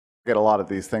get a lot of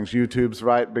these things. YouTube's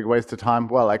right, big waste of time.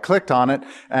 Well, I clicked on it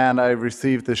and I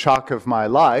received the shock of my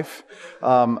life.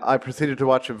 I proceeded to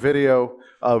watch a video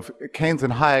of Keynes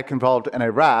and Hayek involved in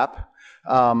a rap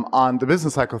on the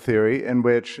business cycle theory, in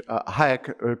which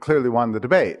Hayek clearly won the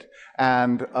debate.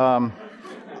 And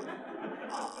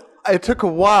it took a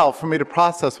while for me to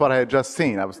process what I had just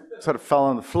seen. I was sort of fell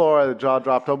on the floor, the jaw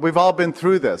dropped off. We've all been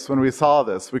through this when we saw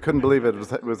this. We couldn't believe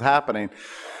it was happening.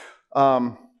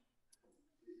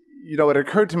 You know, it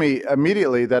occurred to me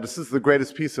immediately that this is the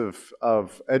greatest piece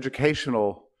of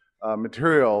educational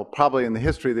material probably in the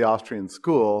history of the Austrian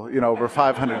School, you know, over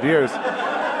 500 years.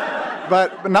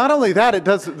 But not only that,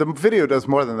 the video does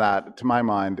more than that, to my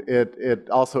mind. It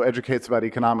also educates about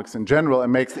economics in general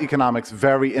and makes economics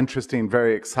very interesting,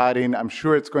 very exciting. I'm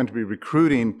sure it's going to be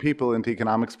recruiting people into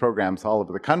economics programs all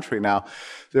over the country now.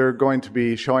 They're going to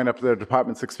be showing up at their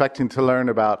departments expecting to learn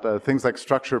about things like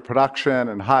structured production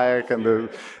and Hayek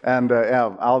and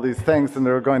all these things, and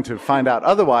they're going to find out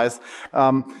otherwise.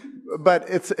 But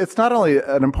it's not only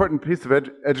an important piece of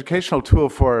educational tool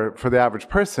for the average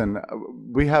person.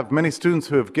 We have many students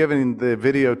who have given the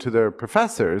video to their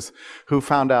professors who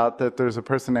found out that there's a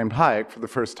person named Hayek for the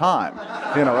first time,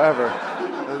 you know, ever.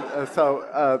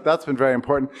 So that's been very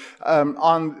important.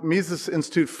 On Mises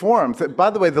Institute forums, by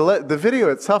the way, the video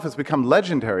itself has become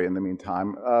legendary in the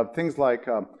meantime. Things like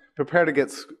prepare to get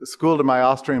schooled in my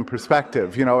Austrian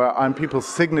perspective, you know, on people's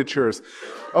signatures.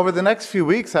 Over the next few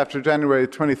weeks after January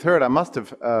 23rd, I must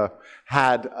have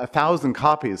had 1,000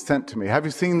 copies sent to me. Have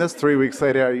you seen this 3 weeks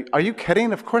later? Are you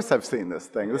kidding? Of course I've seen this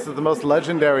thing. This is the most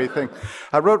legendary thing.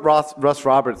 I wrote Russ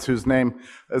Roberts, whose name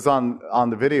is on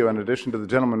the video in addition to the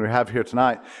gentleman we have here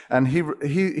tonight. And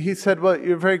he said, well,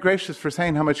 you're very gracious for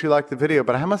saying how much you like the video,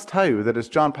 but I must tell you that it's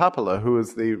John Papola who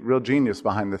is the real genius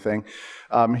behind the thing.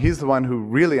 He's the one who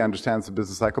really understands the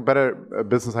business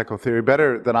cycle theory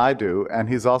better than I do, and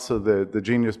he's also the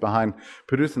genius behind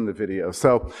producing the video.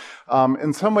 So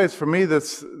in some ways for me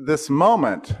this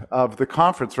moment of the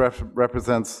conference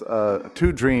represents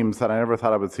two dreams that I never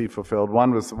thought I would see fulfilled.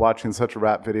 One was watching such a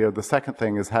rap video. The second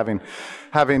thing is having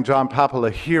John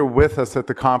Papola here with us at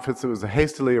the conference. It was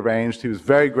hastily arranged. He was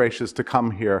very gracious to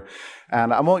come here.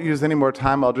 And I won't use any more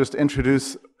time. I'll just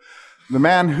introduce the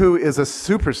man who is a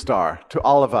superstar to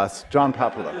all of us, John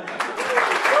Papola.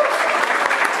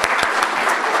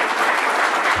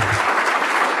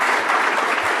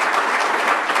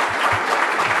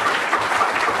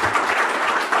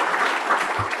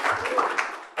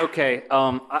 Okay,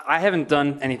 I haven't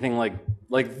done anything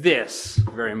like this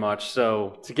very much,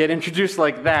 so to get introduced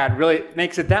like that really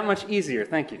makes it that much easier.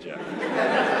 Thank you, Jeff.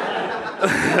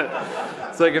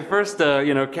 So like at first,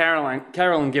 you know,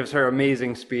 Carolyn gives her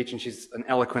amazing speech, and she's an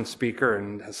eloquent speaker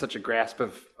and has such a grasp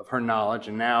of her knowledge,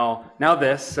 and now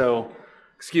this, so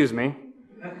excuse me.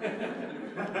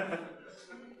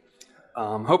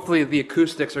 Hopefully the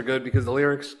acoustics are good, because the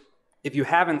lyrics, if you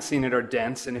haven't seen it, are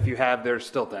dense, and if you have, they're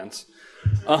still dense.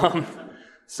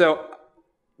 So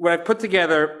what I've put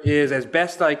together is, as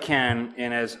best I can,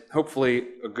 in as hopefully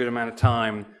a good amount of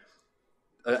time,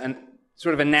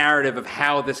 sort of a narrative of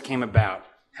how this came about,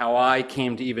 how I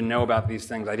came to even know about these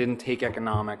things. I didn't take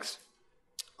economics.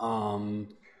 I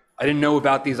didn't know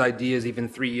about these ideas even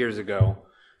 3 years ago.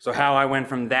 So how I went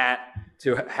from that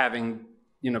to having,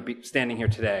 you know, standing here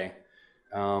today.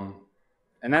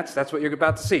 And that's what you're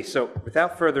about to see. So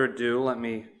without further ado, let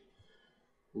me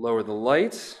lower the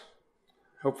lights,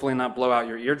 hopefully not blow out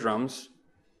your eardrums,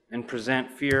 and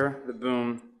present Fear, the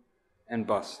Boom, and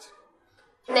Bust.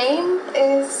 Name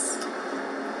is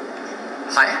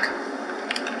Hayek.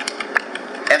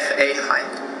 F.A.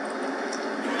 Hayek.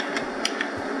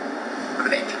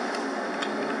 Good age.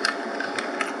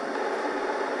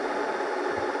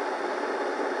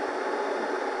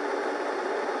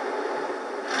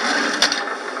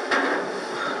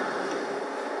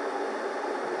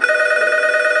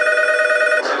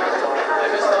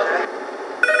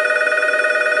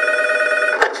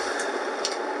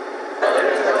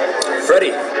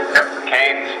 Freddie.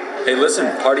 Keynes. Hey, listen,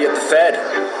 party at the Fed.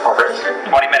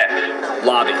 20 minutes.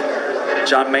 Lobby.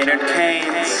 John Maynard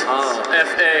Keynes.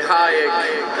 F.A.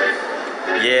 Hayek.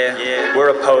 Yeah, we're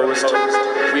opposed.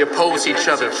 We oppose each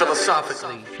other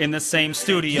philosophically. In the same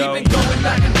studio. We've been going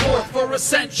back and forth for a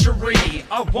century.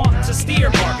 I want to steer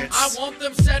markets. I want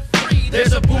them set free.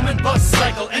 There's a boom and bust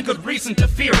cycle and good reason to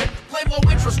fear it. Play low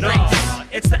interest rates. No,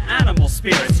 it's the animal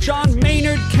spirits. John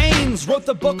Maynard Keynes wrote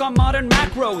the book on modern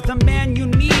macro. The man you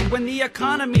need when the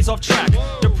economy's off track.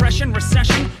 Depression Depression,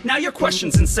 recession, now your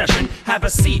question's in session. Have a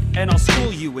seat and I'll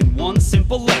school you in one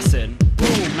simple lesson.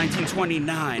 Boom,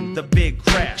 1929, the big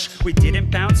crash. We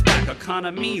didn't bounce back,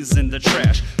 economy's in the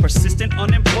trash. Persistent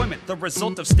unemployment, the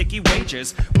result of sticky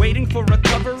wages. Waiting for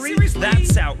recovery,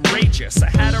 that's outrageous. I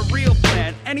had a real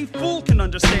plan, any fool can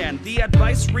understand. The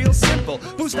advice real simple,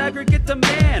 boost aggregate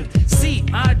demand.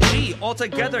 C-I-G,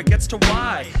 altogether gets to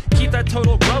Y. Keep that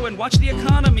total growing, watch the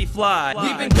economy fly.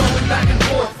 We've been going back and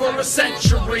forth for a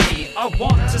century. I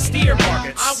want to steer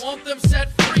markets. I want them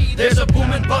set free. There's a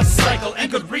boom and bust cycle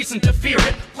and good reason to fear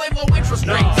it. Play low interest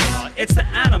rates. It's the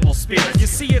animal spirit. You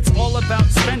see, it's all about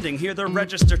spending. Hear the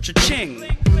register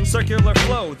cha-ching. Circular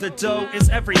flow, the dough is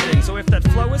everything. So if that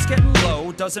flow is getting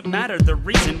low, doesn't matter the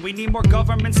reason. We need more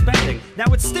government spending. Now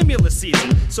it's stimulus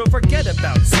season, so forget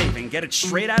about saving. Get it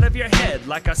straight out of your head.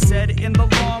 Like I said, in the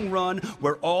long run,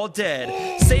 we're all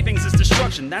dead. Savings is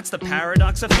destruction, that's the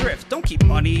paradox of thrift. Don't keep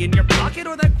money in your pocket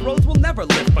or that growth will never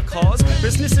lift. Because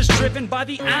business is driven by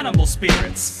the animal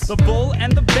spirits, the bull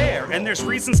and the bear, and there's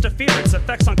reasons to fear its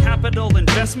effects on capital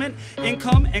investment,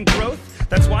 income, and growth.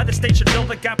 That's why the state should fill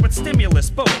the gap with stimulus,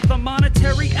 both the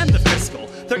monetary and the fiscal.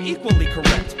 They're equally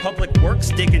correct. Public works,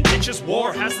 digging ditches,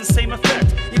 war has the same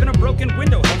effect. Even a broken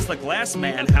window helps the glass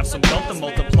man have some wealth, the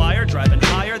multiplier driving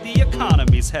higher the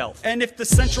economy's health. And if the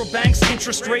central bank's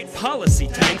interest rate policy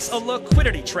tanks, a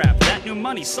liquidity trap, that new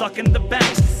money stuck in the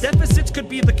banks. Deficits could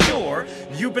be the cure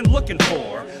you've been looking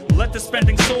for. Let the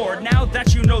spending soar, now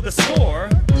that you know the score.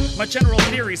 My general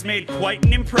theories made quite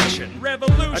an impression.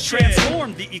 Revolution. I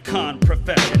transformed the econ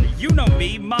profession. You know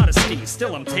me, modesty,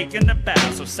 still I'm taking a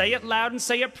bow. So say it loud and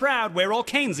say it proud, we're all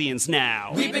Keynesians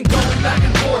now. We've been going back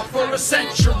and forth for a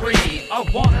century. I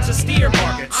want to steer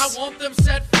markets. I want them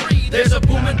set free. There's a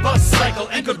boom and bust cycle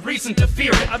and good reason to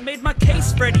fear it. I made my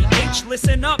case, Freddie H.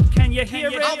 Listen up, can you hear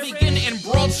it? I'll begin in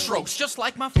broad strokes, just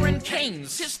like my friend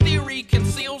Keynes. His theory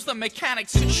conceals the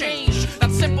mechanics to change.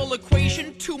 That simple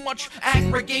equation, too much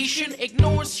aggregation,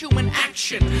 ignores human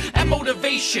action and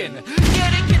motivation.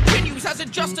 Yet it continues as a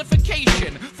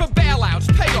justification for bailouts,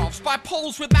 payoffs by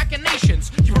polls with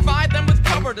machinations. You provide them with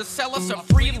cover to sell us a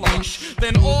free lunch.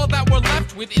 Then all that we're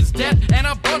left with is debt and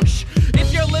a bunch.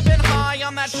 If you're living high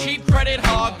on that cheap credit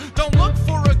hog, don't look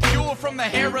for a cure from the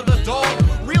hair of the dog.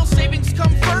 Real savings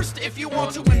come first if you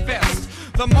want to invest.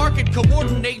 The market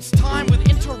coordinates time with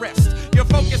interest. Your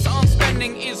focus on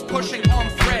spending is pushing on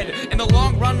thread. In the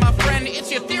long run, my friend,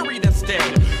 it's your theory that's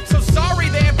dead. So sorry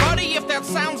there, buddy, if that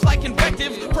sounds like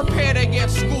invective. Prepare to get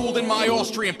schooled in my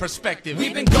Austrian perspective.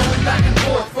 We've been going back and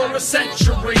forth for a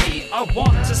century. I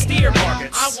want to steer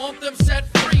markets. I want them set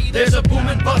free. There's a boom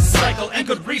and bust cycle and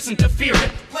good reason to fear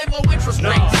it. Play low interest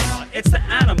rates. It's the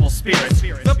animal spirit.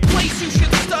 The place you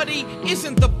should study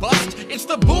isn't the bust, it's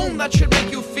the boom that should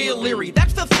make you feel leery.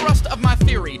 That's the thrust of my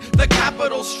theory. The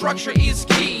capital structure is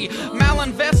key.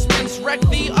 Malinvestments wreck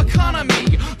the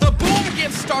economy. The boom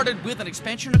gets started with an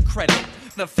expansion of credit.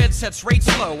 The Fed sets rates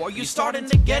low. Are you starting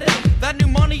to get it? That new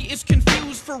money is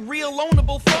confused for real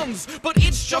loanable funds, but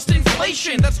it's just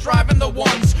inflation that's driving the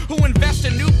ones who invest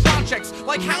in new projects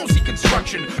like housing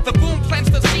construction. The boom plants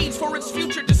the seeds for its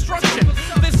future destruction.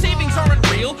 The savings aren't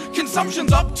real,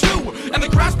 consumption's up too, and the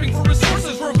grasping for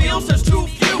resources reveals there's too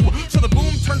few. So the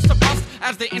boom turns to bust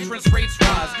as the interest rates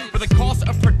rise. With the cost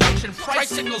of production, price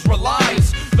signals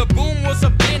relies. The boom was a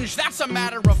binge, that's a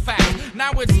matter of fact.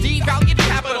 Now it's devalued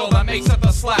capital that makes up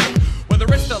the slack. Whether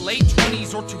it's the late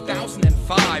 20s or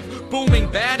 2005,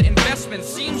 booming bad investments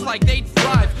seems like they'd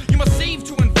thrive. You must save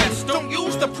to invest, don't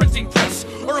use the printing press,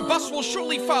 or a bust will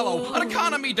surely follow, an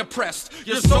economy depressed.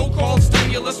 Your so-called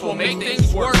stimulus will make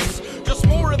things worse. Just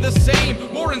more of the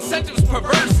same, more incentives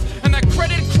perverse. And that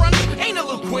credit crunch ain't a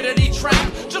liquidity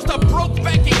trap, just a broke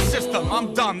banking system.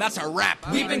 I'm done, that's a wrap.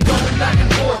 We've been going back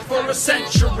and forth for a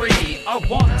century. I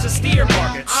want to steer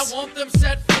markets. I want them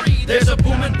set free. There's a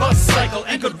boom and bust cycle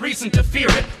and good reason to fear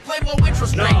it. Play low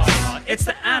interest rates. It's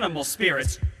the animal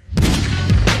spirit.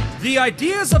 The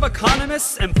ideas of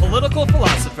economists and political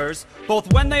philosophers,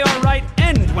 both when they are right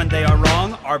and when they are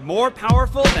wrong, are more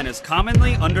powerful than is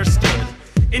commonly understood.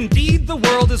 Indeed, the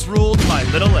world is ruled by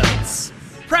little else.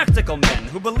 Practical men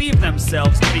who believe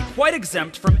themselves to be quite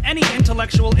exempt from any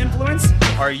intellectual influence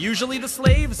are usually the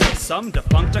slaves of some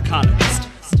defunct economist.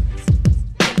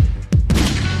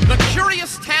 The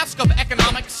curious task of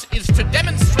economics is to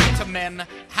demonstrate to men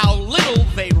how little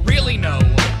they really know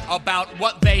about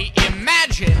what they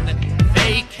imagine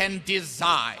they can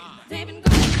design. They've been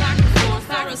going back and forth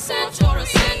for a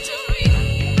century.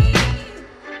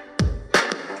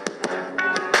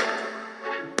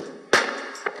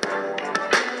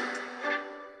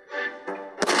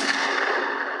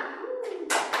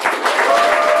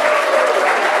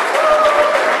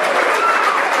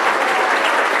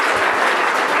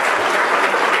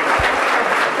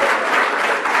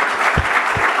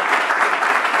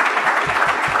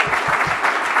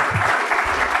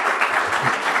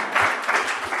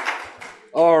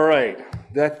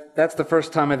 That's the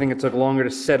first time I think it took longer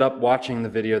to set up watching the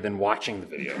video than watching the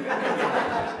video.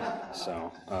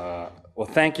 So, well,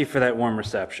 thank you for that warm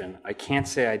reception. I can't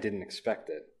say I didn't expect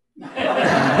it.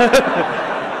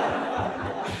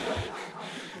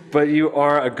 But you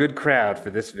are a good crowd for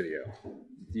this video.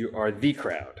 You are the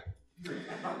crowd.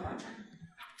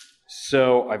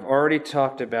 So I've already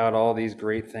talked about all these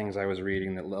great things I was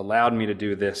reading that allowed me to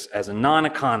do this as a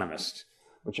non-economist,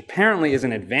 which apparently is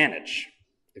an advantage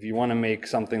if you want to make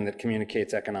something that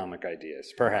communicates economic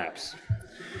ideas, perhaps.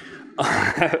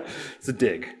 It's a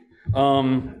dig.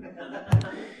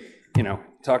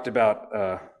 Talked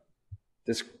about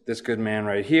this good man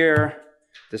right here,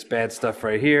 this bad stuff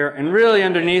right here, and really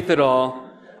underneath it all,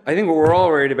 I think what we're all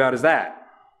worried about is that,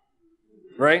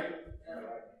 right?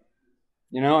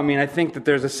 I think that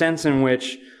there's a sense in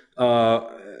which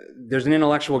there's an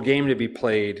intellectual game to be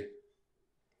played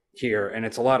here, and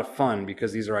it's a lot of fun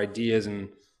because these are ideas, and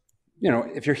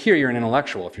if you're here, you're an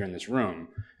intellectual if you're in this room,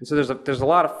 and so there's a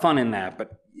lot of fun in that,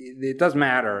 but it does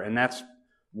matter, and that's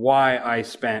why I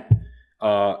spent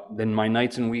my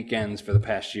nights and weekends for the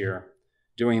past year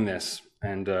doing this,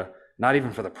 and not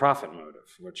even for the profit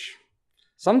motive, which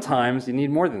sometimes you need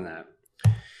more than that.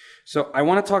 So I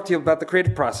want to talk to you about the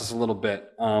creative process a little bit,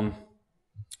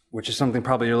 which is something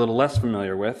probably you're a little less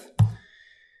familiar with.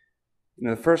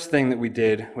 The first thing that we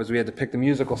did was we had to pick the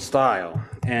musical style,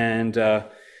 and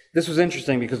this was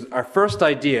interesting because our first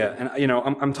idea, and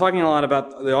I'm talking a lot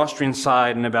about the Austrian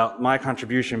side and about my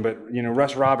contribution, but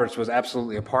Russ Roberts was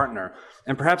absolutely a partner.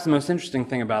 And perhaps the most interesting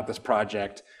thing about this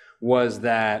project was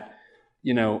that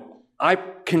I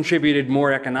contributed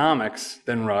more economics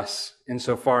than Russ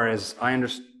insofar as I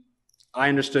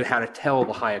understood how to tell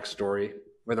the Hayek story.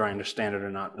 Whether I understand it or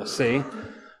not, we'll see.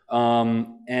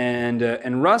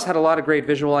 And Russ had a lot of great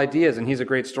visual ideas, and he's a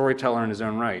great storyteller in his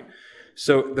own right.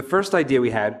 So the first idea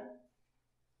we had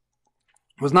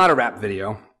was not a rap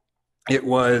video. It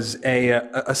was a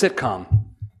sitcom,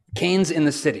 Keynes in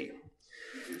the City.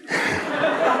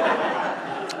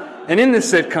 And in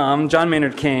this sitcom, John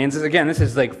Maynard Keynes, again, this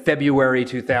is like February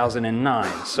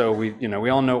 2009, so we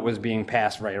all know it was being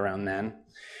passed right around then.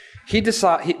 He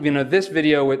decided, this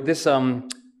video, with this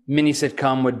mini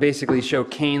sitcom would basically show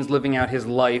Keynes living out his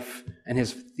life and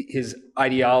his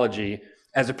ideology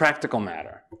as a practical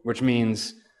matter, which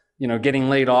means, getting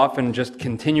laid off and just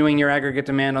continuing your aggregate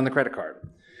demand on the credit card.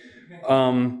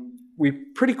 We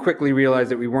pretty quickly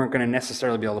realized that we weren't going to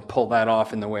necessarily be able to pull that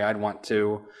off in the way I'd want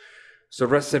to. So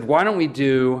Russ said, why don't we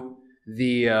do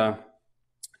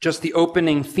just the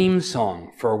opening theme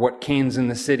song for what Keynes in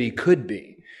the City could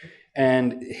be?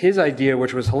 And his idea,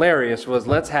 which was hilarious, was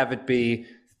let's have it be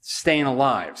Staying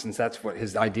Alive, since that's what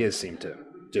his ideas seem to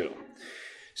do.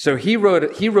 So he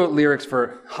wrote lyrics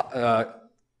for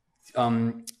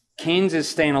Keynes is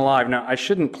Staying Alive. Now, I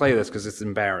shouldn't play this because it's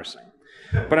embarrassing,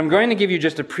 but I'm going to give you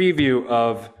just a preview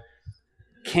of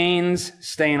Keynes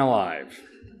Staying Alive.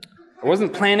 I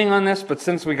wasn't planning on this, but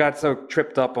since we got so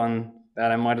tripped up on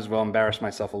that, I might as well embarrass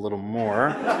myself a little more.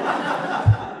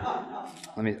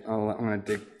 I'm going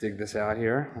to dig this out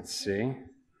here. Let's see.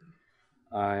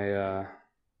 Okay,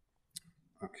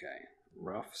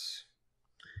 roughs.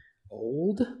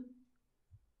 Old.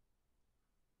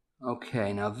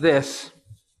 Okay, now this.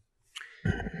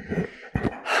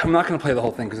 I'm not going to play the whole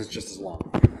thing because it's just as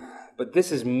long. But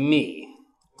this is me.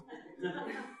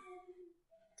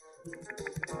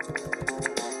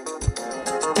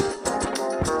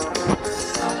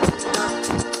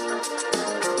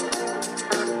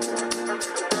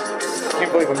 I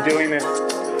can't believe I'm doing this,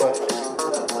 but...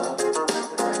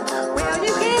 Well,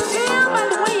 you can't tell by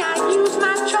the way I use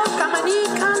my chalk. I'm an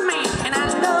econ man, and I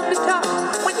love to talk.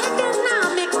 When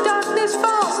economic darkness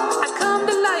falls, I come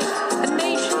to life. The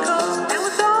nation calls. Now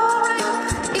it's alright.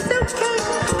 It's okay,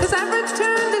 because I've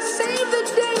returned to save the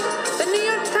day. The New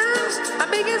York Times, my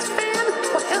biggest fan,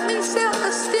 will help me sell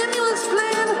a stimulus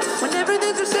plan. Whenever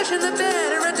there's recession, the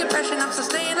better a depression. I'm so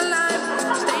staying alive,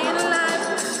 staying alive.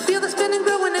 Feel the spinning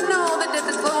growing and know the death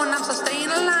is flowing. I'm so staying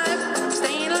alive,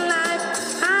 staying alive.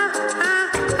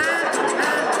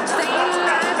 Staying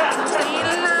alive, staying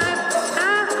alive.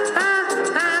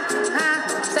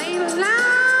 Staying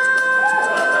alive.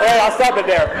 All right, I'll stop it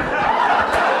there.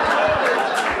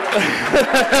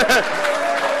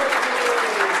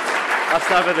 I'll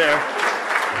stop it there.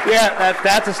 Yeah,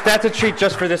 that's a treat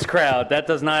just for this crowd. That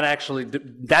does not actually,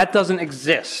 that doesn't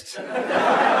exist.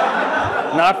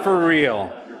 Not for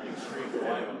real.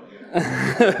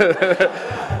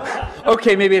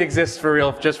 Okay, maybe it exists for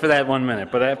real just for that 1 minute,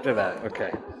 but after that,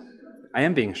 okay. I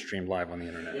am being streamed live on the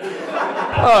internet.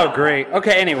 Oh, great.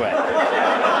 Okay, anyway.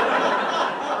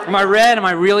 Am I red? Am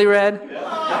I really red?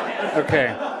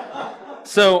 Okay.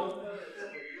 So,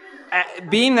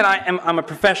 being that I'm a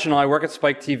professional, I work at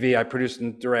Spike TV. I produce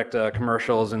and direct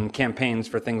commercials and campaigns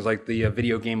for things like the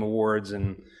Video Game Awards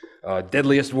and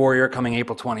Deadliest Warrior coming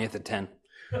April 20th at 10.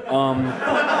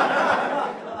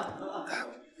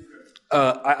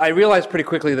 I realized pretty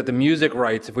quickly that the music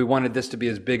rights, if we wanted this to be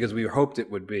as big as we hoped it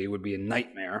would be a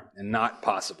nightmare and not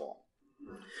possible.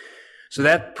 So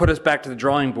that put us back to the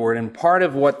drawing board, and part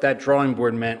of what that drawing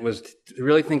board meant was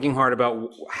really thinking hard about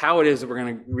how it is that we're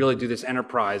going to really do this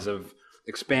enterprise of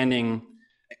expanding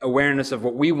awareness of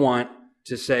what we want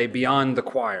to say beyond the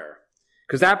choir.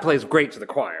 Because that plays great to the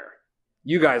choir.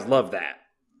 You guys love that.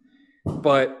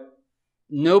 But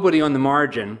nobody on the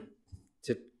margin,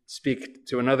 to speak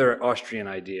to another Austrian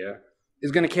idea,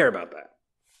 is going to care about that.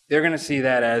 They're going to see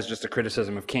that as just a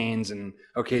criticism of Keynes and,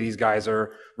 okay, these guys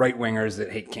are right-wingers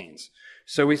that hate Keynes.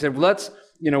 So we said, the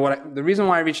reason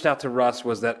why I reached out to Russ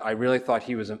was that I really thought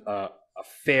he was a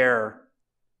fair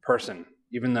person,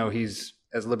 even though he's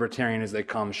as libertarian as they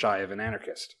come, shy of an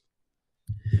anarchist.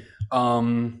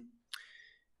 So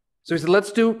we said,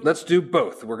 let's do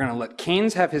both. We're going to let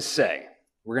Keynes have his say.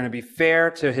 We're going to be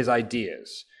fair to his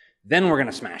ideas. Then we're going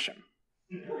to smash him.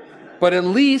 But at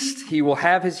least he will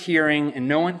have his hearing, and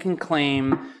no one can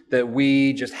claim that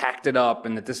we just hacked it up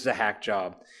and that this is a hack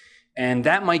job. And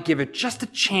that might give it just a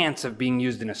chance of being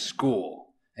used in a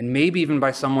school, and maybe even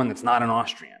by someone that's not an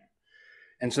Austrian.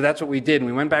 And so that's what we did. And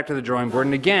we went back to the drawing board.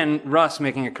 And again, Russ,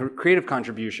 making a creative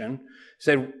contribution,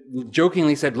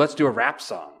 jokingly said, let's do a rap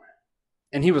song.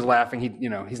 And he was laughing.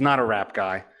 He's not a rap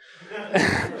guy.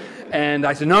 And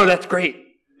I said, no, that's great.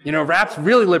 Rap's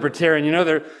really libertarian.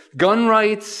 They're gun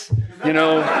rights,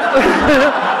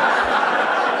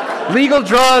 legal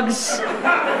drugs.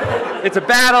 It's a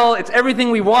battle. It's everything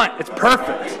we want. It's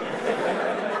perfect.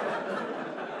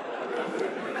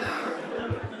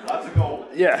 Lots of gold.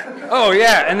 Yeah. Oh,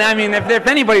 yeah. And I mean, if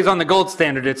anybody's on the gold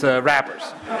standard, it's rappers.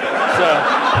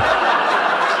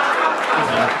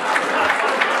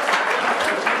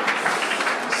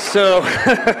 So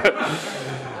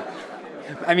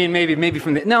I mean, maybe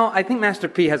from the... No, I think Master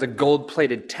P has a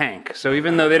gold-plated tank. So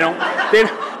even though they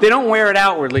don't wear it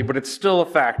outwardly, but it's still a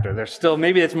factor. They're still...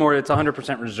 Maybe it's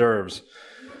 100% reserves.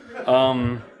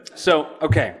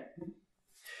 Okay.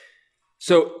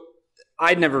 So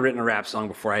I'd never written a rap song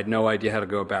before. I had no idea how to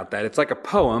go about that. It's like a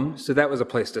poem, so that was a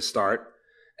place to start.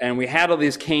 And we had all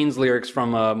these Keynes lyrics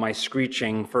from my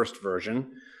screeching first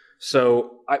version.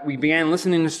 So we began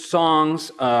listening to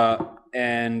songs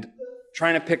and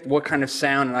trying to pick what kind of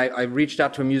sound, and I reached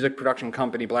out to a music production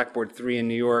company, Blackboard 3 in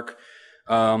New York,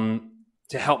 to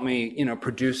help me,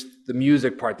 produce the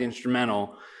music part, the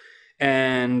instrumental.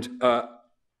 And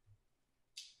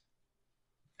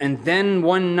then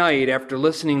one night, after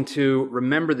listening to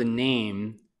Remember the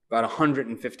Name about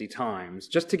 150 times,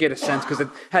 just to get a sense, because it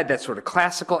had that sort of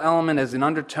classical element as an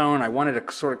undertone. I wanted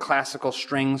a sort of classical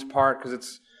strings part, because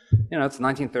it's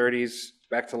 1930s,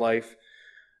 back to life.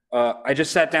 I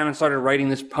just sat down and started writing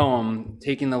this poem,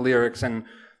 taking the lyrics, and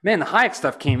man, the Hayek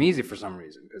stuff came easy for some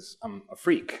reason, because I'm a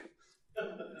freak.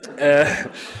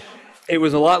 It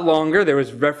was a lot longer. There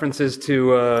was references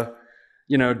to,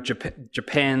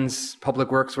 Japan's public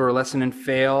works were a lesson in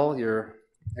fail. Your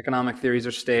economic theories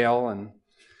are stale, and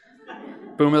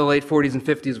boom of the late 40s and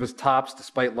 50s was tops,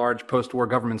 despite large post-war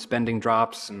government spending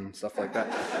drops and stuff like that.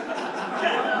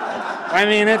 I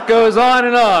mean, it goes on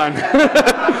and on.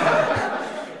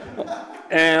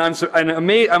 And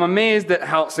I'm amazed at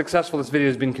how successful this video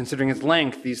has been, considering its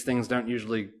length. These things don't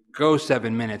usually go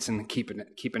 7 minutes and keep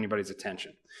anybody's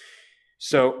attention.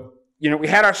 So, we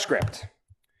had our script.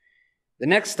 The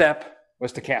next step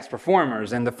was to cast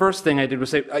performers, and the first thing I did was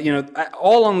say,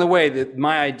 all along the way,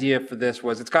 my idea for this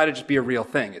was it's got to just be a real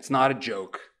thing. It's not a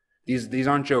joke. These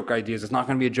aren't joke ideas. It's not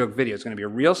going to be a joke video. It's going to be a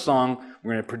real song.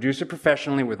 We're going to produce it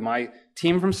professionally with my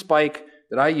team from Spike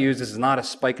that I use. This is not a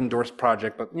Spike-endorsed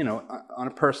project, but, on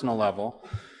a personal level.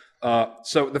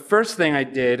 So the first thing I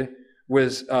did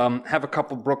was have a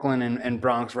couple Brooklyn and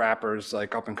Bronx rappers,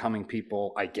 like up-and-coming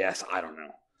people, I guess, I don't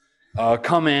know,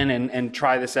 come in and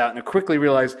try this out. And I quickly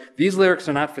realized these lyrics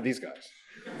are not for these guys.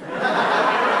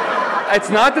 It's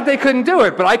not that they couldn't do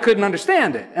it, but I couldn't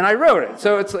understand it, and I wrote it.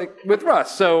 So it's like with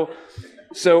Russ. So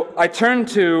I turned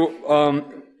to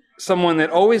someone that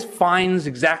always finds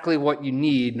exactly what you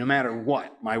need, no matter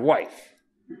what, my wife.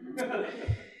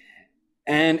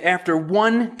 And after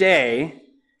one day,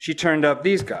 she turned up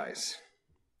these guys,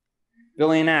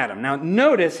 Billy and Adam. Now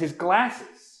notice his glasses.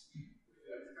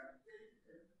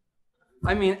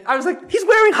 I mean, I was like, he's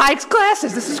wearing Hayek's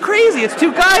glasses. This is crazy. It's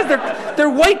two guys. They're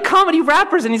white comedy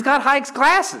rappers, and he's got Hayek's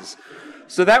glasses.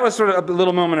 So that was sort of a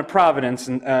little moment of providence,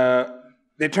 and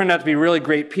they turned out to be really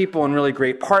great people and really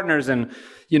great partners. And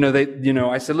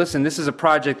I said, listen, this is a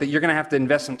project that you're going to have to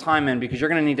invest some time in because you're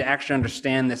going to need to actually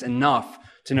understand this enough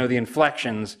to know the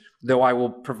inflections. Though I will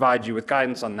provide you with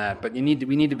guidance on that, but we need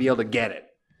to be able to get it.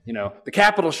 The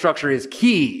capital structure is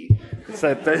key.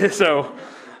 And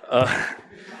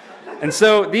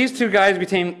so these two guys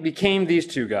became these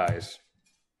two guys.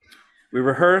 We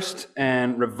rehearsed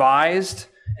and revised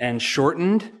and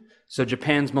shortened, so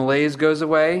Japan's malaise goes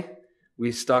away.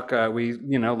 We left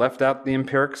out the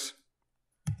empirics,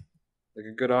 like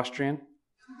a good Austrian.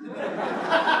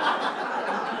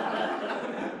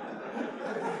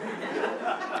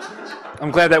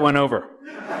 I'm glad that went over.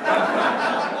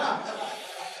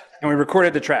 And we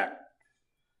recorded the track.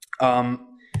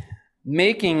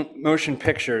 Making motion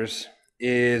pictures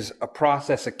is a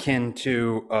process akin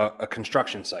to a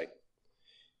construction site.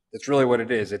 That's really what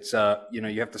it is. It's,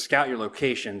 you have to scout your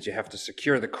locations. You have to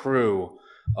secure the crew.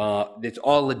 It's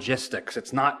all logistics.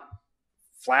 It's not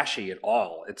flashy at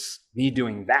all. It's me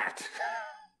doing that.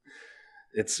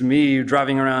 It's me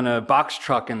driving around a box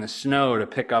truck in the snow to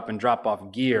pick up and drop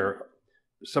off gear.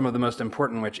 Some of the most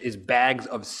important which is bags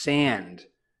of sand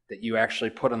that you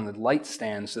actually put on the light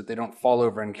stand so that they don't fall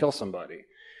over and kill somebody.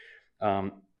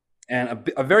 And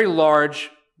a very large,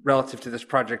 relative to this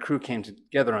project, crew came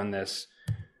together on this,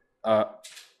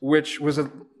 which was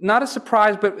not a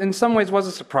surprise, but in some ways was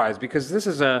a surprise, because this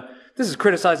is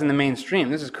criticizing the mainstream.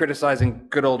 This is criticizing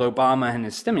good old Obama and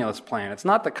his stimulus plan. It's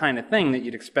not the kind of thing that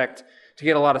you'd expect to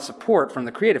get a lot of support from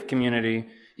the creative community,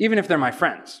 even if they're my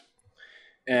friends.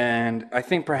 And I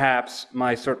think perhaps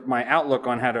my outlook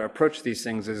on how to approach these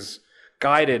things is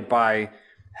guided by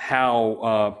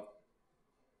how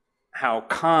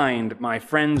kind my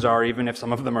friends are, even if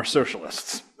some of them are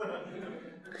socialists.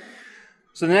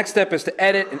 So the next step is to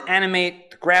edit and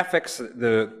animate the graphics,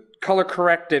 the color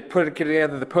correct it, put it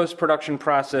together, the post-production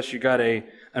process. You got a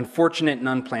unfortunate and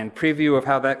unplanned preview of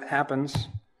how that happens.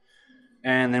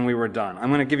 And then we were done. I'm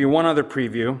going to give you one other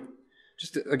preview.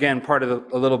 Just, again, part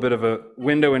of a little bit of a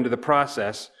window into the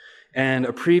process, and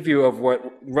a preview of what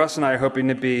Russ and I are hoping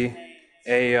to be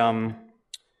a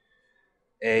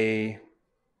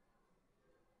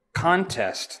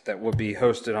contest that will be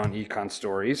hosted on Econ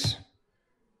Stories.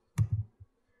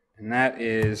 And that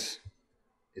is,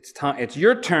 it's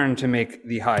your turn to make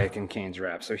the Hayek and Keynes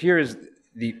rap. So here is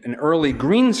an early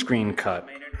green screen cut.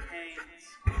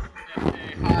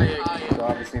 So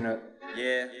obviously,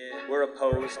 Yeah, we're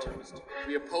opposed.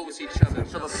 We oppose each other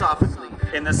philosophically.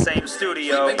 In the same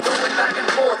studio. We've been going back and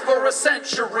forth for a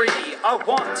century. I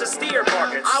want to steer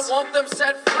markets. I want them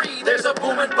set free. There's a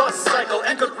boom and bust cycle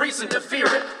and good reason to fear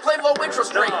it. Play low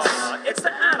interest rates. It's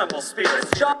the animal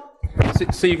spirits.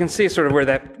 So you can see sort of where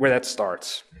that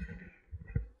starts.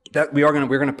 That we're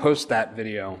going to post that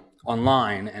video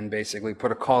online and basically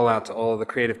put a call out to all of the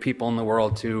creative people in the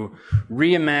world to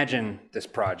reimagine this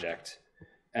project.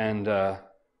 And the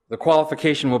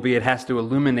qualification will be it has to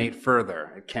illuminate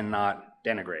further. It cannot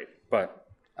denigrate. But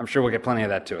I'm sure we'll get plenty of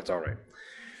that too. It's all right.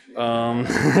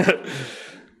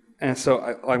 And so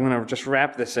I'm going to just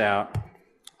wrap this out.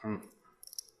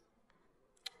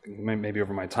 Maybe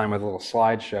over my time with a little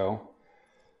slideshow.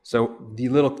 So the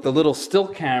little still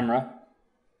camera.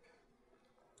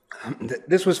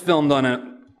 This was filmed on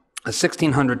a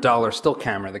 $1,600 still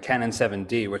camera, the Canon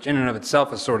 7D, which in and of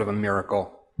itself is sort of a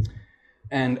miracle.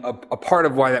 And a part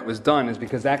of why that was done is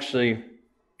because actually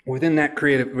within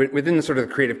the sort of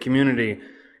the creative community,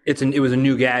 it was a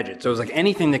new gadget. So it was like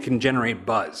anything that can generate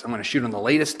buzz. I'm going to shoot on the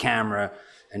latest camera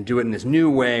and do it in this new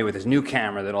way with this new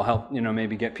camera that'll help,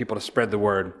 maybe get people to spread the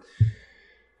word.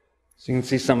 So you can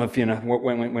see some of, what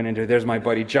went into it. There's my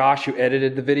buddy Josh who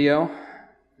edited the video.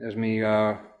 There's me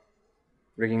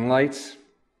rigging lights,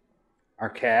 our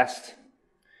cast.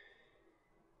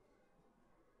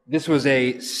 This was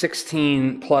a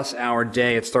 16-plus hour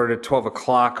day. It started at 12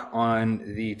 o'clock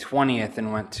on the 20th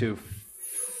and went to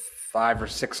 5 or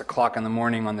 6 o'clock in the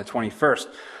morning on the 21st.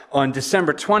 On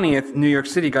December 20th, New York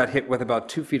City got hit with about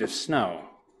 2 feet of snow.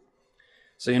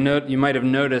 So you might have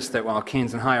noticed that while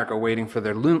Keynes and Hayek are waiting for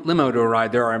their limo to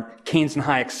arrive, there are Keynes and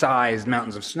Hayek-sized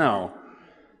mountains of snow.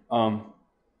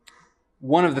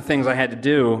 One of the things I had to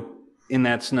do in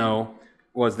that snow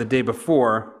was the day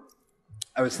before,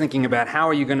 I was thinking about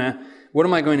what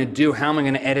am I going to do? How am I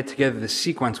going to edit together the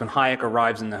sequence when Hayek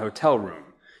arrives in the hotel room?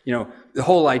 The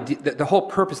whole idea, the whole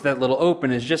purpose of that little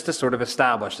open is just to sort of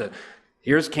establish that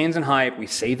here's Keynes and Hayek, we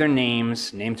say their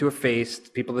names, name to a face,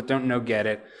 people that don't know get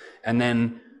it, and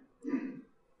then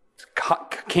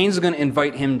Keynes is going to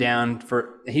invite him down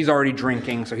he's already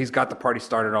drinking, so he's got the party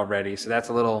started already. So that's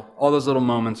all those little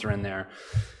moments are in there.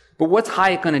 But what's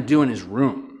Hayek going to do in his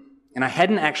room? And I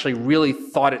hadn't actually really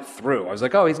thought it through. I was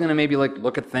like, oh, he's going to maybe like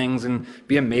look at things and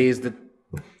be amazed that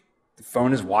the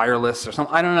phone is wireless or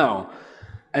something. I don't know.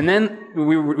 And then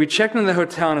we checked into the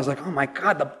hotel and I was like, oh my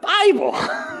God, the Bible.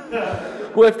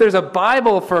 Well, if there's a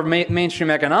Bible for mainstream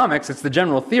economics, it's the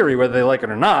general theory, whether they like it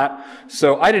or not.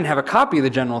 So I didn't have a copy of the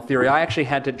general theory. I actually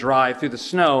had to drive through the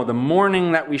snow the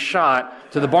morning that we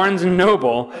shot to the Barnes &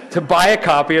 Noble to buy a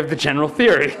copy of the general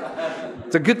theory.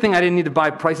 It's a good thing I didn't need to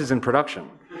buy Prices in Production.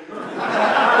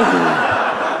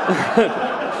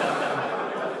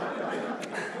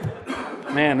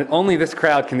 Man, only this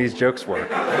crowd can these jokes work.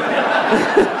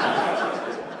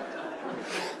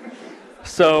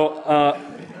 So,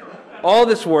 all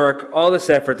this work, all this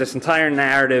effort, this entire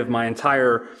narrative, my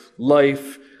entire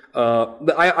life,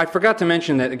 I forgot to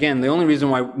mention that, again, the only reason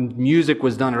why music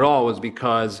was done at all was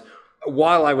because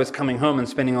while I was coming home and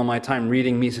spending all my time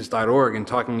reading Mises.org and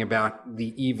talking about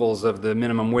the evils of the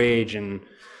minimum wage and,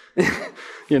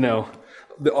 you know,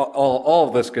 all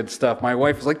of this good stuff, my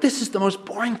wife was like, this is the most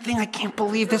boring thing. I can't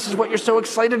believe this is what you're so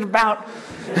excited about.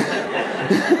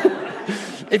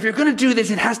 If you're going to do this,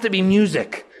 it has to be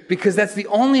music, because that's the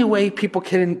only way people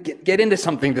can get into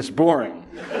something this boring.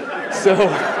 So,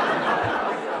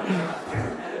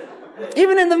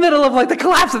 even in the middle of like the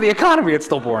collapse of the economy, it's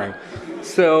still boring.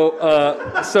 So,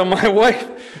 so my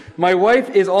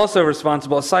wife is also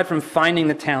responsible, aside from finding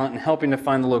the talent and helping to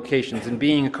find the locations and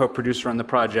being a co-producer on the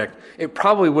project. It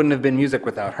probably wouldn't have been music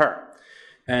without her,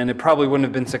 and it probably wouldn't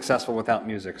have been successful without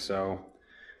music. So,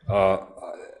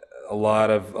 a lot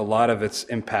of its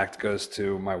impact goes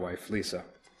to my wife, Lisa.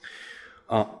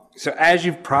 So as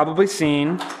you've probably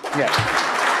seen, yeah.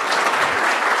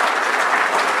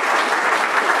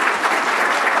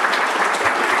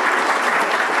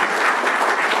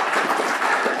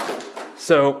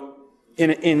 So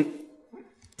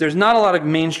there's not a lot of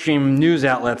mainstream news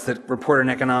outlets that report on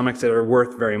economics that are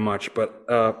worth very much, but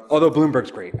although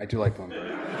Bloomberg's great, I do like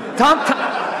Bloomberg.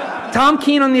 Tom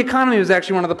Keene on The Economy was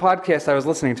actually one of the podcasts I was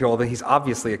listening to, although he's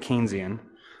obviously a Keynesian.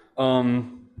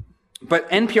 But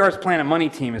NPR's Planet Money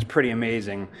team is pretty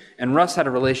amazing, and Russ had a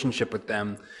relationship with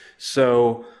them.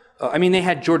 So, I mean, they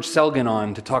had George Selgin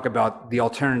on to talk about the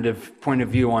alternative point of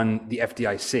view on the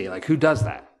FDIC. Like, who does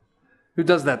that? Who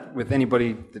does that with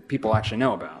anybody that people actually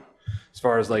know about, as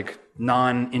far as like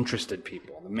non-interested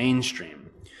people, the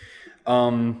mainstream?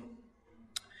 And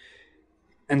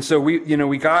so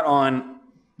we got on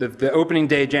the opening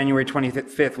day, January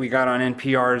 25th, we got on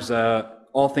NPR's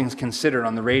All Things Considered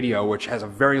on the radio, which has a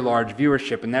very large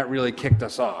viewership, and that really kicked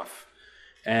us off.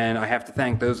 And I have to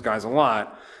thank those guys a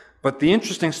lot. But the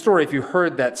interesting story, if you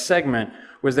heard that segment,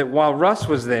 was that while Russ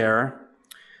was there,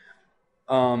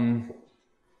 playing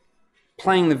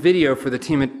the video for the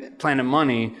team at Planet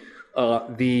Money,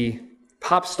 the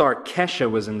pop star Kesha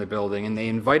was in the building, and they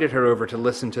invited her over to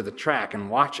listen to the track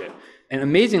and watch it. And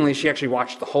amazingly, she actually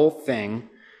watched the whole thing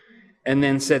and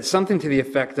then said something to the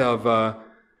effect of,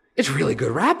 it's really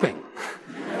good rapping.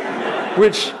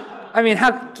 Which, I mean,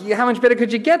 how much better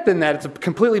could you get than that? It's a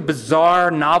completely bizarre,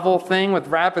 novel thing with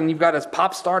rap, and you've got a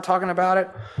pop star talking about it.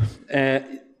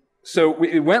 So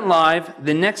it went live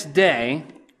the next day,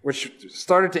 which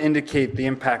started to indicate the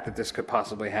impact that this could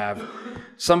possibly have.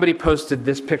 Somebody posted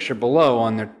this picture below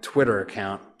on their Twitter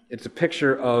account. It's a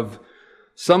picture of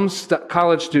some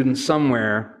college student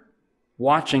somewhere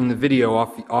watching the video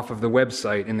off of the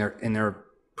website in their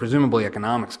presumably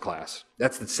economics class.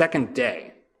 That's the second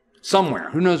day.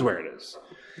 Somewhere. Who knows where it is?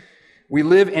 We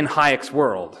live in Hayek's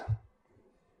world.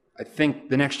 I think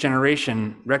the next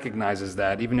generation recognizes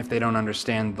that, even if they don't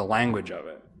understand the language of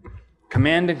it.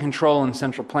 Command and control and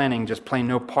central planning just play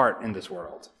no part in this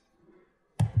world.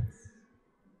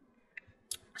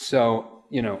 So,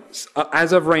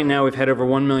 as of right now, we've had over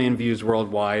 1 million views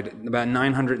worldwide, about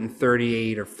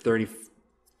 938 or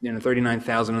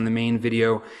 39,000 on the main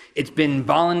video. It's been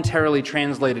voluntarily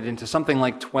translated into something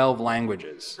like 12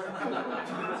 languages.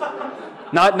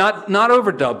 Not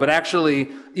overdubbed, but actually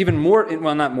even more,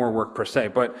 well, not more work per se,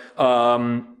 but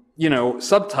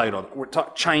subtitled. We're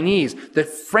Chinese. The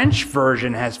French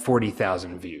version has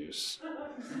 40,000 views.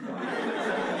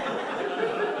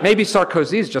 Maybe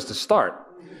Sarkozy is just a start.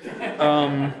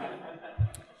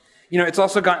 It's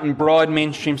also gotten broad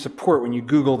mainstream support. When you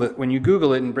Google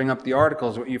it and bring up the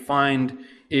articles, what you find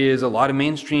is a lot of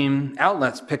mainstream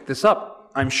outlets pick this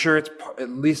up. I'm sure it's at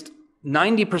least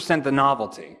 90% the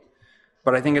novelty,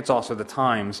 but I think it's also the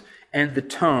times and the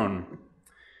tone.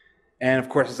 And of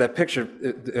course, as that picture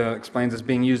explains, it's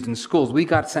being used in schools. We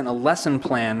got sent a lesson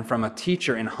plan from a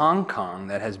teacher in Hong Kong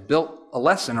that has built a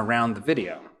lesson around the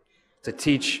video to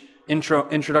teach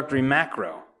introductory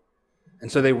macro.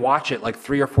 And so they watch it like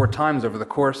 3 or 4 times over the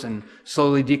course and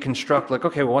slowly deconstruct, like,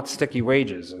 okay, well, what's sticky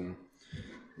wages? And,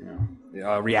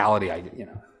 reality,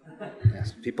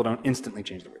 yes, people don't instantly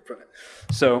change the word from it.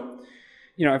 So,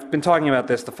 I've been talking about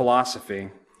this, the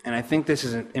philosophy, and I think this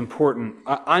is important.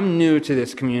 I'm new to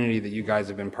this community that you guys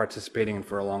have been participating in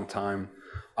for a long time.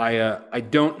 I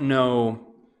don't know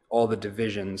all the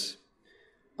divisions.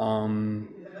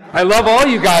 I love all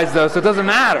you guys, though, so it doesn't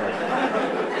matter.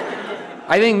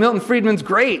 I think Milton Friedman's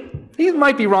great. He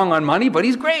might be wrong on money, but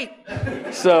he's great.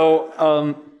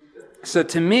 So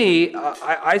to me,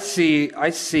 I see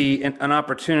an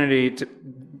opportunity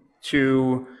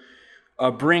to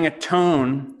bring a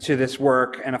tone to this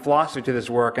work and a philosophy to this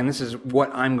work, and this is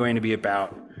what I'm going to be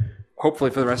about,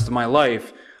 hopefully for the rest of my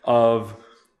life, of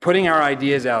putting our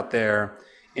ideas out there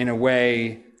in a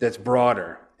way that's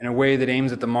broader, in a way that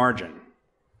aims at the margin,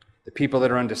 the people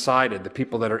that are undecided, the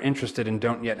people that are interested and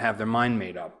don't yet have their mind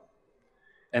made up,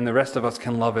 and the rest of us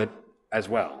can love it as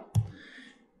well.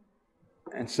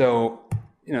 And so,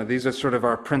 these are sort of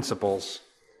our principles.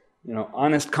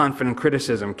 Honest, confident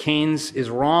criticism. Keynes is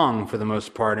wrong for the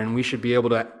most part, and we should be able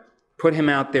to put him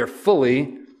out there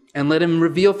fully and let him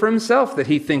reveal for himself that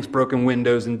he thinks broken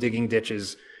windows and digging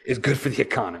ditches is good for the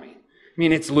economy. I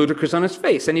mean, it's ludicrous on his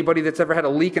face. Anybody that's ever had a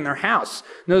leak in their house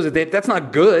knows that that's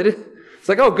not good. It's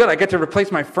like, oh, good, I get to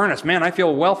replace my furnace. Man, I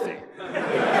feel wealthy.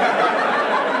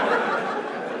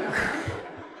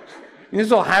 This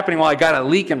is all happening while I got a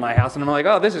leak in my house, and I'm like,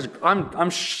 oh, I'm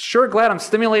sure glad I'm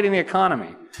stimulating the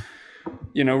economy.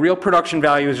 Real production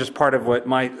value is just part of what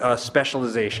my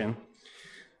specialization.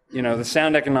 The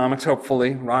sound economics,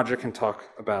 hopefully, Roger can talk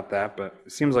about that, but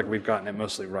it seems like we've gotten it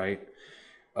mostly right.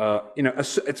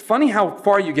 It's funny how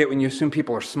far you get when you assume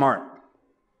people are smart.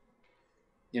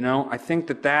 I think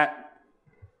that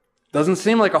doesn't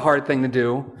seem like a hard thing to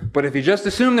do, but if you just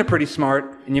assume they're pretty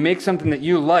smart and you make something that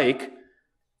you like,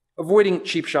 avoiding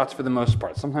cheap shots for the most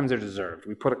part. Sometimes they're deserved.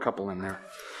 We put a couple in there.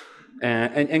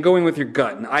 And going with your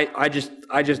gut. And I just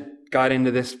got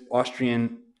into this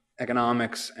Austrian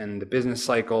economics and the business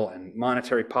cycle and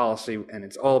monetary policy, and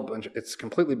it's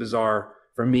completely bizarre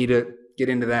for me to get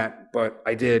into that, but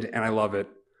I did, and I love it.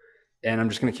 And I'm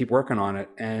just going to keep working on it.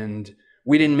 And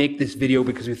we didn't make this video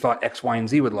because we thought X, Y, and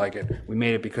Z would like it. We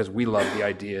made it because we love the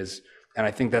ideas. And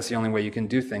I think that's the only way you can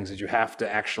do things, is you have to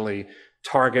actually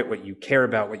target what you care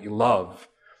about, what you love.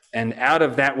 And out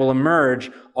of that will emerge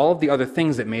all of the other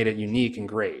things that made it unique and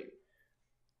great.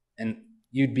 And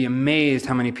you'd be amazed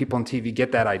how many people on TV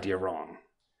get that idea wrong.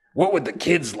 What would the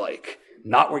kids like?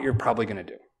 Not what you're probably going to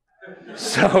do.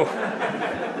 So,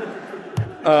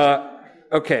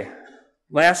 okay.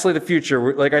 Lastly, the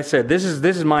future. Like I said, this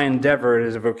is my endeavor. It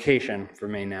is a vocation for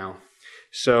me now.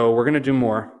 So we're going to do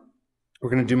more. We're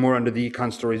going to do more under the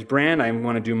Econ Stories brand. I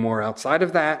want to do more outside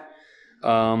of that.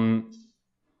 I'm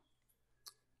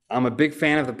a big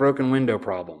fan of the broken window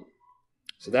problem.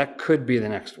 So that could be the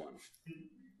next one.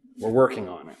 We're working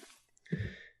on it.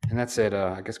 And that's it,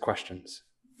 I guess, questions.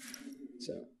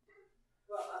 So.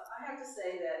 Well, I have to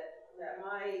say that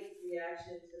my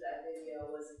reaction to that video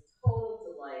was total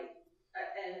delight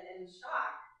and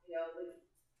shock. Like,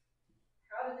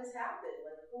 how did this happen?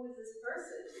 Like, who is this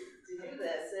person to do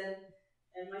this?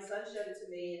 And my son showed it to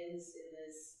me in his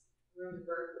room in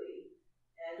Berkeley.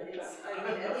 And at least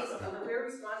we're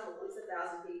responsible for at least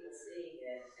 1,000 people seeing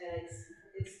it. And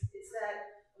it's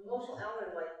that emotional element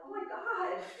of like, oh my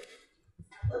God,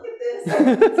 look at this.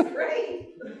 It's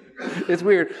great. It's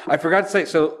weird. I forgot to say,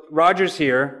 so Roger's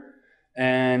here,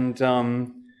 and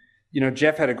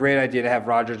Jeff had a great idea to have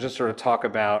Roger just sort of talk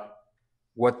about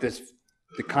what the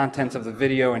contents of the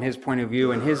video and his point of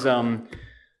view and his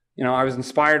I was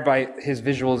inspired by his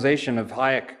visualization of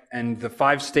Hayek, and the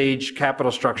 5-stage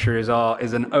capital structure is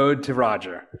an ode to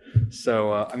Roger.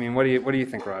 So, what do you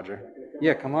think, Roger?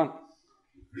 Yeah, come on.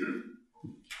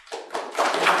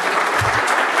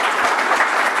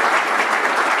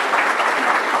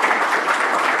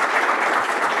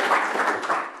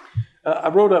 I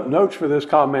wrote up notes for this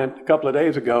comment a couple of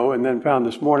days ago, and then found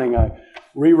this morning I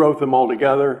rewrote them all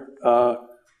together.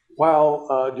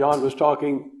 While John was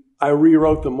talking, I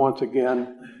rewrote them once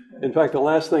again. In fact, the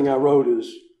last thing I wrote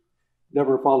is,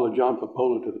 never follow John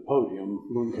Papola to the podium.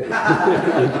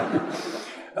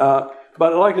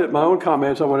 But like my own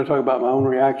comments, I want to talk about my own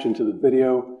reaction to the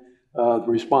video, the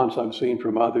response I've seen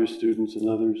from other students and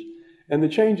others, and the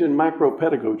change in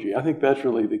macro-pedagogy. I think that's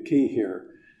really the key here,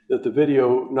 that the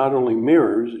video not only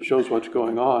mirrors, it shows what's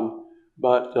going on,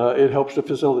 but it helps to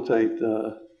facilitate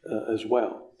as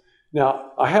well.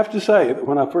 Now, I have to say that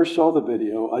when I first saw the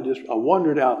video, I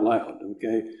wondered out loud,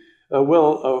 okay?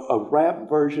 Will a rap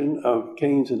version of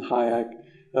Keynes and Hayek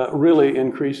really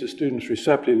increase the students'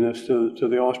 receptiveness to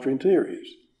the Austrian theories?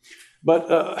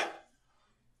 But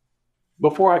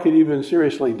before I could even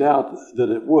seriously doubt that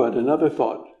it would, another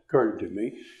thought occurred to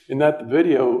me, in that the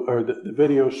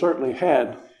video certainly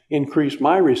had increased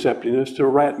my receptiveness to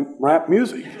rap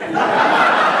music.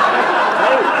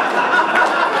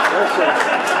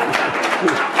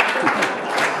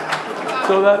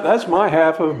 So that's my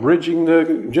half of bridging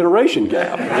the generation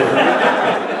gap.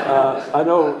 I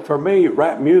know for me,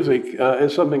 rap music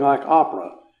is something like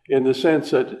opera, in the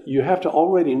sense that you have to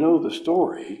already know the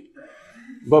story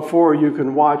before you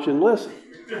can watch and listen.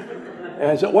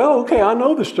 And so, well, okay, I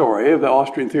know the story of the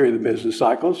Austrian theory of the business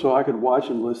cycle, so I could watch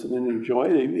and listen and enjoy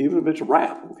it, even if it's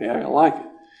rap. Okay, I like it.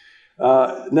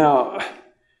 Now,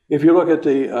 if you look at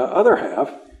the other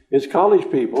half, it's college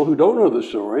people who don't know the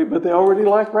story, but they already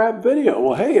like rap video.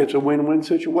 Well, hey, it's a win-win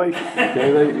situation.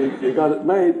 Okay, you got it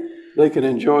made. They can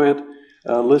enjoy it,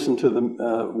 listen to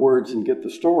the words, and get the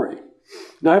story.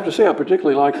 Now, I have to say, I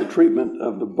particularly like the treatment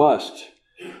of the bust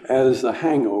as the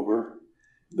hangover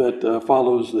that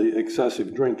follows the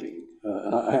excessive drinking.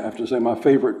 I have to say, my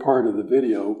favorite part of the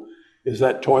video is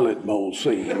that toilet bowl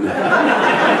scene.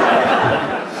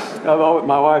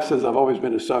 My wife says I've always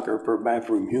been a sucker for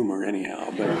bathroom humor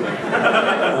anyhow,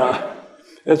 but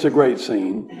it's a great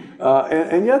scene.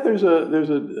 And yet there's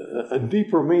a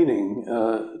deeper meaning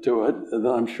to it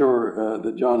that I'm sure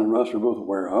that John and Russ are both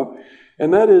aware of,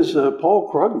 and that is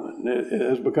Paul Krugman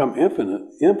has become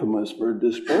infamous for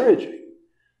disparaging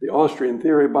the Austrian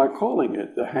theory by calling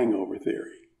it the hangover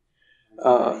theory.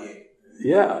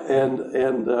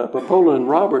 And Papola and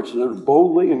Roberts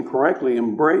boldly and correctly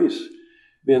embrace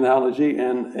the analogy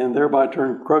and thereby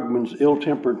turn Krugman's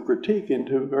ill-tempered critique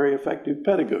into very effective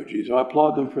pedagogy. So I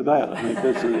applaud them for that. I think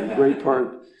that's a great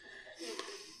part.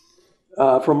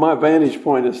 From my vantage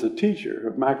point as the teacher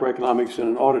of macroeconomics in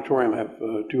an auditorium, I have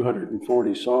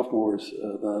 240 sophomores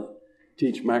that I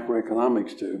teach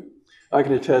macroeconomics to. I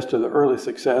can attest to the early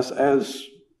success, as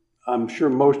I'm sure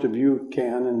most of you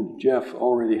can, and Jeff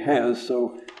already has,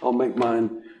 so I'll make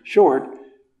mine short.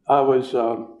 I was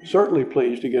certainly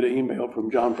pleased to get an email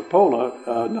from John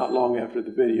Papola not long after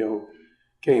the video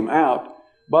came out,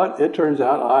 but it turns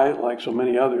out I, like so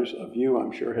many others of you,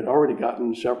 I'm sure, had already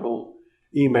gotten several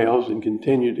emails and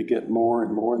continue to get more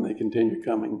and more, and they continue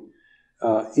coming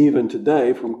even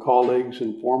today from colleagues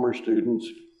and former students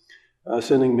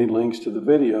sending me links to the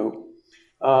video.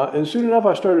 And soon enough,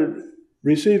 I started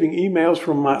receiving emails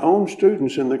from my own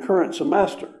students in the current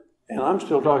semester. And I'm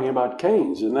still talking about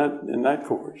Keynes in that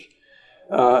course.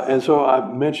 And so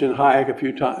I've mentioned Hayek a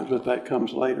few times, but that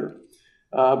comes later.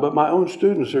 But my own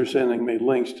students are sending me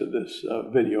links to this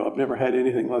video. I've never had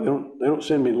anything like that. They don't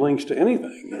send me links to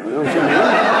anything. You know, they don't send me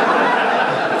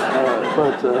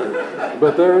anything.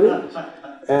 But there it is.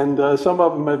 And some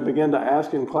of them have begun to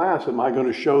ask in class, am I going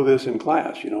to show this in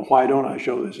class? You know, why don't I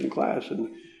show this in class?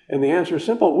 And the answer is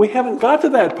simple. We haven't got to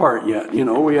that part yet. You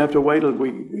know, we have to wait till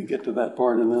we get to that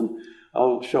part, and then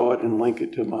I'll show it and link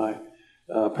it to my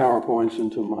PowerPoints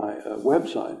and to my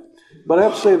website. But I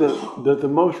have to say that the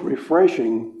most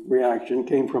refreshing reaction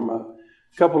came from a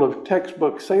couple of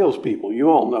textbook salespeople. You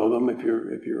all know them if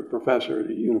you're a professor at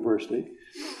a university,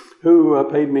 who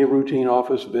paid me a routine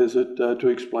office visit to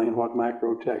explain what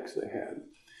macro text they had.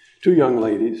 Two young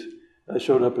ladies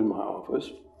showed up in my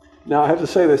office. Now, I have to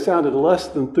say they sounded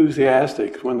less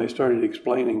enthusiastic when they started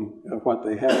explaining what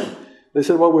they had. They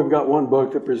said, well, we've got one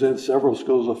book that presents several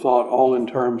schools of thought, all in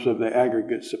terms of the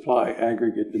aggregate supply,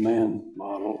 aggregate demand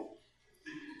model.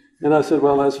 And I said,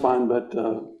 well, that's fine, but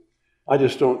I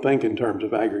just don't think in terms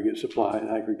of aggregate supply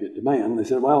and aggregate demand. They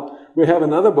said, well, we have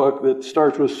another book that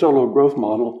starts with solo growth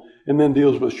model and then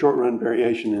deals with short-run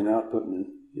variation in output and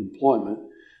employment.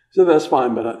 So that's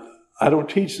fine, but I don't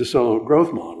teach the solo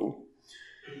growth model.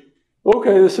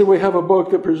 Okay, they said we have a book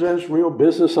that presents real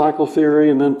business cycle theory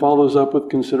and then follows up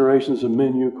with considerations of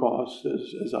menu costs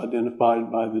as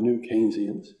identified by the new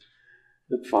Keynesians.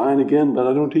 That's fine again, but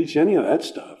I don't teach any of that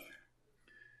stuff.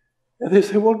 And they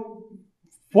said, well,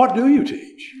 what do you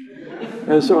teach?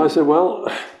 And so I said, well,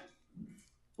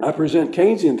 I present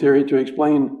Keynesian theory to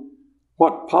explain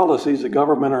what policies the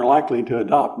government are likely to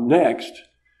adopt next.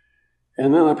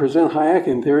 And then I present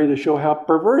Hayekian theory to show how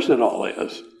perverse it all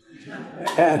is.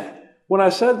 And when I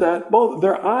said that, both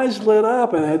their eyes lit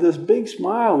up and had this big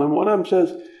smile. And one of them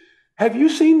says, have you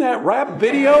seen that rap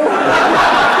video?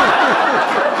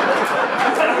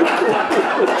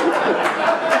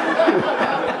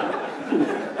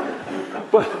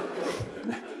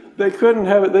 they couldn't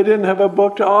have it. They didn't have a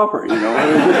book to offer, you know.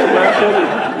 It was just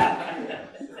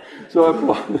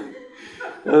about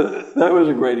that was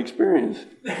a great experience.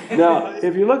 Now,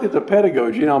 if you look at the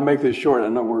pedagogy, and I'll make this short. I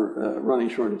know we're running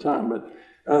short of time, but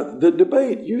the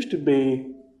debate used to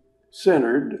be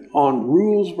centered on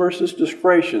rules versus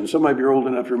discretion. Some of you are old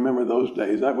enough to remember those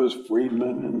days. That was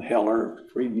Friedman and Heller,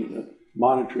 Friedman,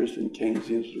 monetarists and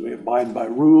Keynesians. We abide by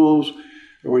rules,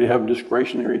 or we have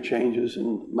discretionary changes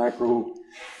in macro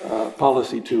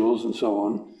policy tools and so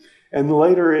on. And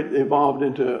later it evolved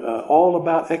into all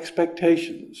about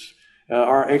expectations.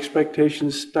 Are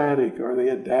expectations static? Are they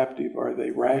adaptive? Are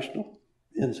they rational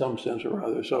in some sense or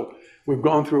other? So we've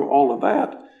gone through all of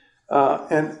that.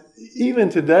 And even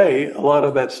today, a lot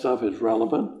of that stuff is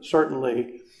relevant.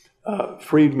 Certainly,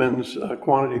 Friedman's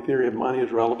quantity theory of money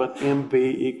is relevant. MP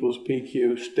equals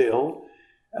PQ still.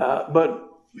 But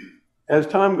as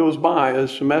time goes by,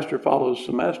 as semester follows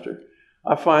semester,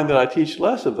 I find that I teach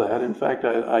less of that. In fact,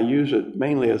 I use it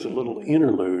mainly as a little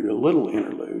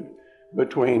interlude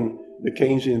between the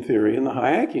Keynesian theory and the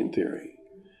Hayekian theory.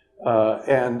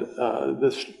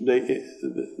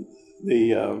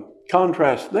 The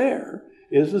contrast there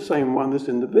is the same one that's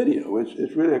in the video.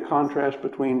 It's really a contrast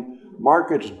between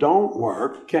markets don't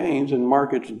work, Keynes, and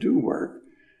markets do work,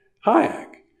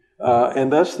 Hayek.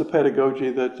 And that's the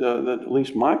pedagogy that at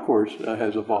least my course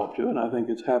has evolved to, and I think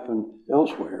it's happened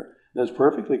elsewhere. That's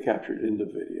perfectly captured in the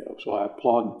video. So I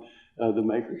applaud the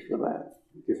makers for that.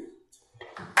 Thank you.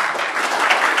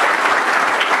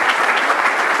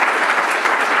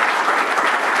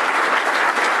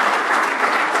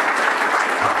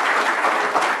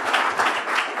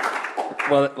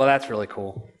 Well, that's really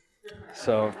cool.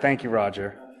 So thank you,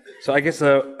 Roger. So I guess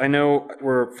I know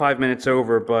we're 5 minutes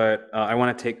over, but I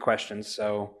want to take questions.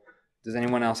 So does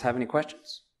anyone else have any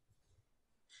questions?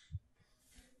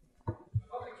 The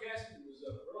casting was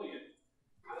brilliant.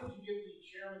 How did you get the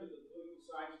chairman of the political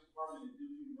science department at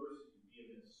Duke University to be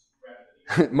in this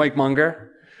rap? Mike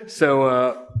Munger.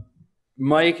 So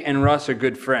Mike and Russ are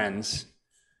good friends,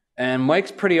 and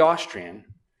Mike's pretty Austrian.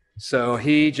 So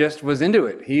he just was into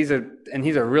it. He's a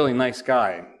really nice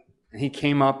guy. And he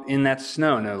came up in that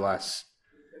snow, no less.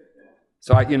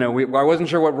 So I wasn't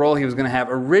sure what role he was going to have.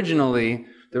 Originally,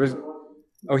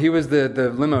 he was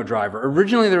the limo driver.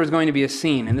 Originally, there was going to be a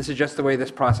scene, and this is just the way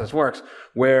this process works,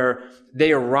 where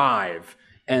they arrive,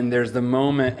 and there's the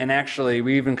moment, and actually,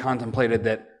 we even contemplated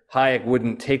that Hayek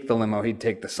wouldn't take the limo, he'd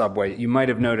take the subway. You might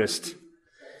have noticed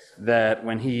that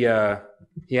when he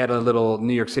had a little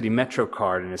New York City Metro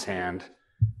card in his hand.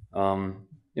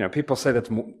 People say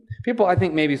people I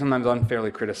think maybe sometimes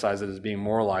unfairly criticize it as being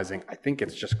moralizing. I think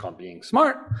it's just called being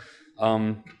smart.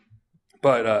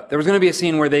 But there was going to be a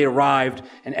scene where they arrived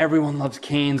and everyone loves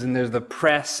Keynes and there's the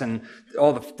press and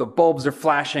all the bulbs are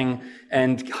flashing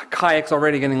and Hayek's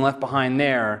already getting left behind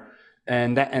there.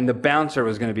 And the bouncer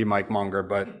was going to be Mike Munger,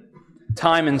 but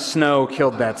time and snow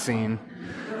killed that scene.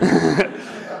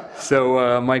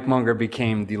 So Mike Munger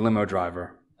became the limo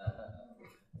driver.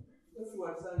 What's the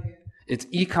website again? It's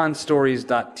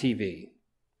econstories.tv.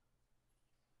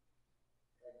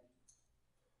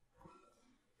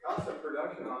 Cost of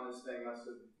production on this thing must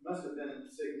have been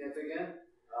significant.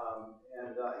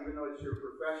 And even though it's your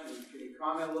profession, can you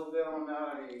comment a little bit on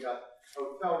that? I mean, you got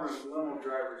hotel rooms, limo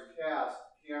drivers, cast,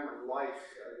 cameras, lights,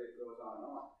 it goes on and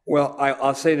on. Well,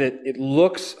 I'll say that it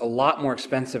looks a lot more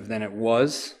expensive than it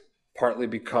was, partly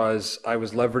because I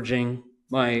was leveraging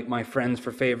my friends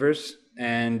for favors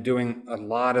and doing a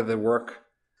lot of the work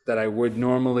that I would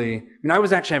normally. I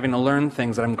was actually having to learn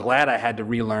things that I'm glad I had to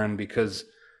relearn because,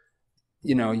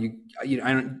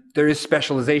 there is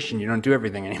specialization. You don't do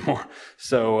everything anymore.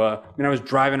 So, I was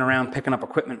driving around picking up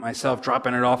equipment myself,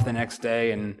 dropping it off the next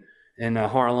day in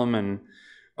Harlem, and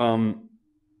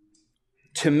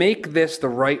to make this the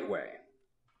right way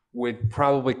would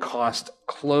probably cost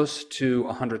close to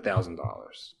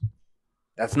 $100,000.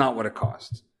 That's not what it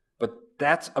costs, but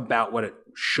that's about what it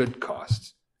should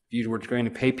cost. If you were going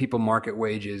to pay people market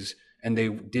wages and they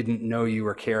didn't know you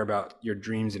or care about your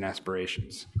dreams and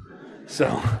aspirations.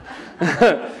 So,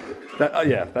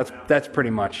 that's pretty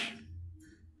much,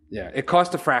 it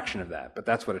cost a fraction of that, but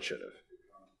that's what it should have.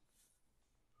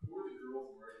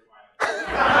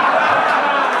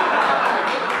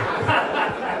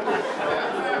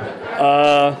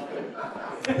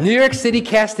 New York City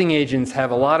casting agents have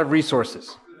a lot of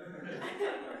resources.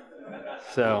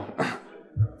 So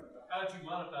How did you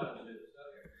monetize it?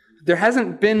 there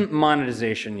hasn't been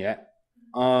monetization yet.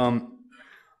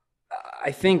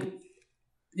 I think,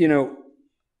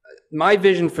 my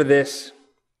vision for this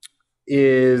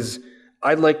is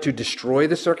I'd like to destroy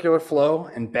the circular flow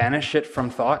and banish it from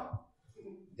thought.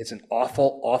 It's an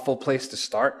awful, awful place to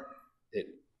start.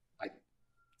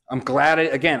 I'm glad I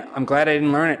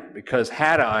didn't learn it, because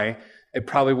had I, it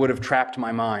probably would have trapped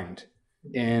my mind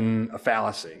in a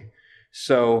fallacy.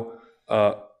 So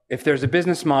if there's a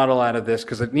business model out of this,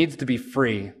 because it needs to be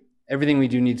free, everything we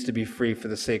do needs to be free for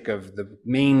the sake of the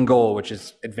main goal, which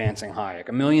is advancing Hayek.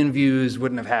 1 million views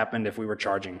wouldn't have happened if we were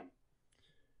charging.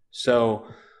 So,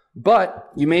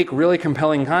 but you make really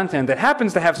compelling content that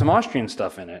happens to have some Austrian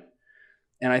stuff in it.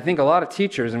 And I think a lot of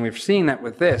teachers, and we've seen that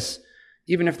with this,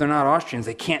 even if they're not Austrians,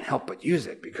 they can't help but use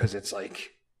it, because it's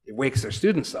like, it wakes their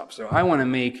students up. So I want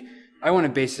to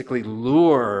basically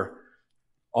lure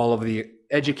all of the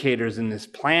educators in this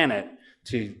planet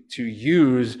to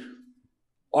use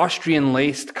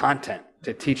Austrian-laced content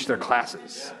to teach their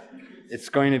classes. It's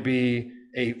going to be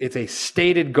it's a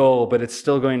stated goal, but it's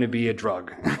still going to be a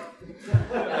drug. Our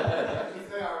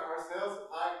sales of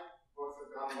Hayek books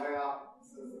have gone way up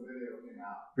since the video came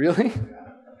out. Really? Yeah.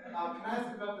 Can I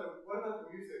ask about what about the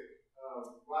music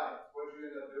rights? What did you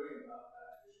end up doing about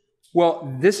that?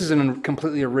 Well, this is a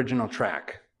completely original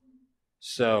track.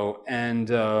 So, and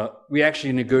we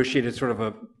actually negotiated sort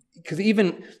of because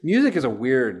even music is a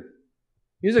weird.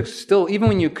 Music's still, even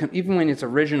when it's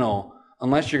original,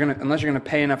 unless you're gonna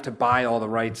pay enough to buy all the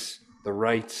rights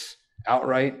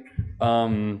outright,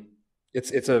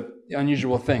 it's a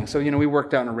unusual thing. So we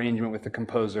worked out an arrangement with the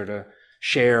composer to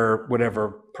share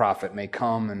whatever profit may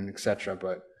come and etc.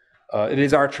 But it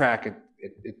is our track.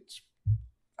 It's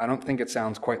I don't think it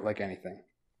sounds quite like anything.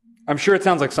 I'm sure it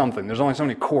sounds like something. There's only so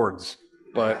many chords,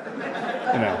 but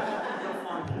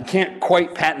you can't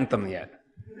quite patent them yet.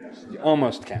 You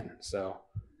almost can. So,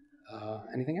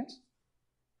 anything else?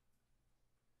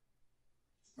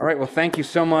 All right. Well, thank you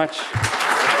so much.